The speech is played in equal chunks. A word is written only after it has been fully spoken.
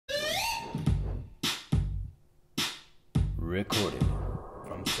Recorded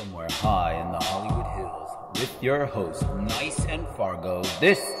from somewhere high in the Hollywood Hills with your host, Nice and Fargo.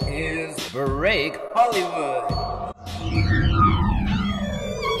 This is Break Hollywood.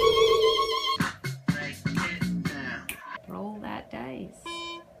 Roll that dice.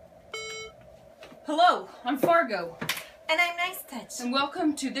 Hello, I'm Fargo. And I'm Nice Touch. And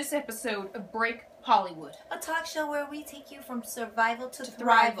welcome to this episode of Break Hollywood. A talk show where we take you from survival to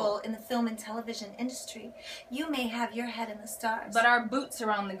thrival in the film and television industry. You may have your head in the stars, But our boots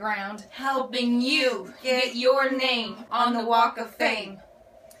are on the ground, helping you get your name on the Walk of Fame.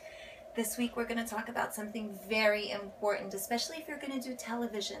 This week we're going to talk about something very important, especially if you're going to do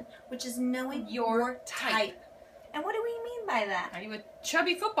television, which is knowing Your type. And what do we mean by that? Are you a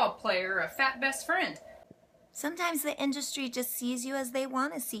chubby football player or a fat best friend? Sometimes the industry just sees you as they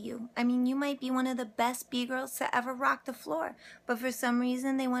want to see you. I mean, you might be one of the best B-girls to ever rock the floor, but for some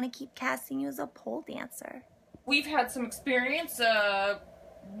reason they want to keep casting you as a pole dancer. We've had some experience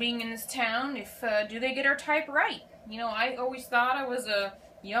being in this town. Do they get our type right? You know, I always thought I was a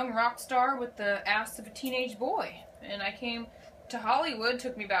young rock star with the ass of a teenage boy. And I came to Hollywood.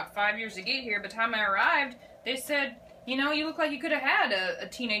 Took me about 5 years to get here. By the time I arrived, they said, you know, you look like you could have had a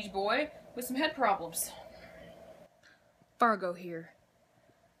teenage boy with some head problems. Fargo here.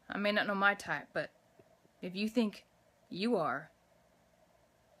 I may not know my type, but if you think you are,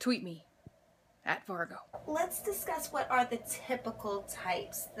 tweet me at Fargo. Let's discuss what are the typical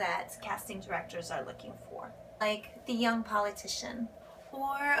types that casting directors are looking for. Like the young politician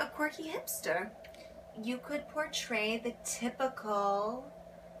or a quirky hipster. You could portray the typical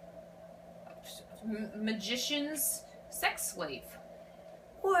Magician's sex slave.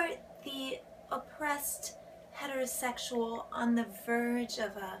 or the oppressed heterosexual on the verge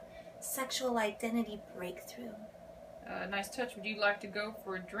of a sexual identity breakthrough. Nice Touch, would you like to go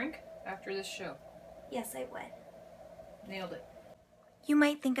for a drink after this show? Yes, I would. Nailed it. You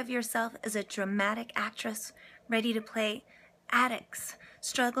might think of yourself as a dramatic actress ready to play addicts,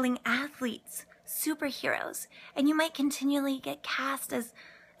 struggling athletes, superheroes, and you might continually get cast as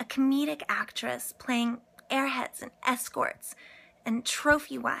a comedic actress playing airheads and escorts and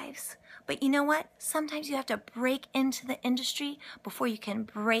trophy wives. But you know what? Sometimes you have to break into the industry before you can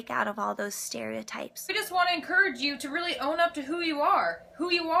break out of all those stereotypes. We just want to encourage you to really own up to who you are.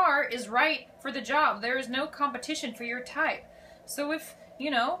 Who you are is right for the job. There is no competition for your type. So if, you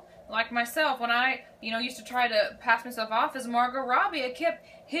know, like myself, when I, used to try to pass myself off as Margot Robbie, I kept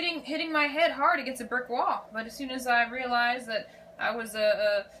hitting my head hard against a brick wall. But as soon as I realized that I was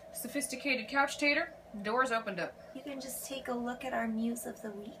a sophisticated couch tater, doors opened up. You can just take a look at our Muse of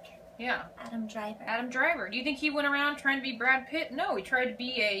the Week. Yeah. Adam Driver. Adam Driver. Do you think he went around trying to be Brad Pitt? No, he tried to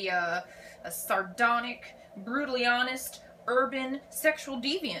be a sardonic, brutally honest, urban, sexual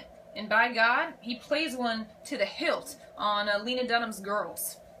deviant. And by God, he plays one to the hilt on Lena Dunham's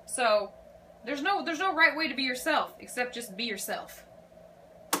Girls. So, there's no right way to be yourself, except just be yourself.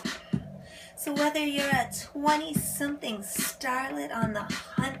 So whether you're a 20-something starlet on the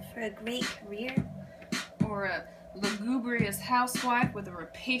hunt for a great career, or a lugubrious housewife with a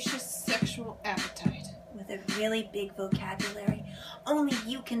rapacious sexual appetite, with a really big vocabulary, only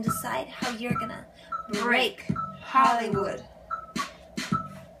you can decide how you're gonna break Hollywood.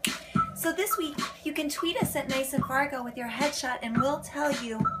 So this week, you can tweet us at Nice and Fargo with your headshot and we'll tell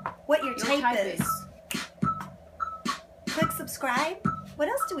you what your type is. Click subscribe. What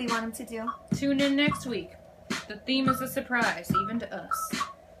else do we want them to do? Tune in next week. The theme is a surprise, even to us.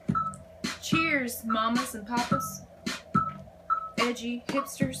 Cheers, mamas and papas. Edgy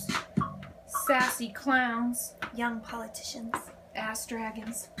hipsters. Sassy clowns. Young politicians. Ass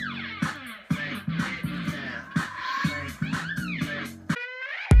dragons.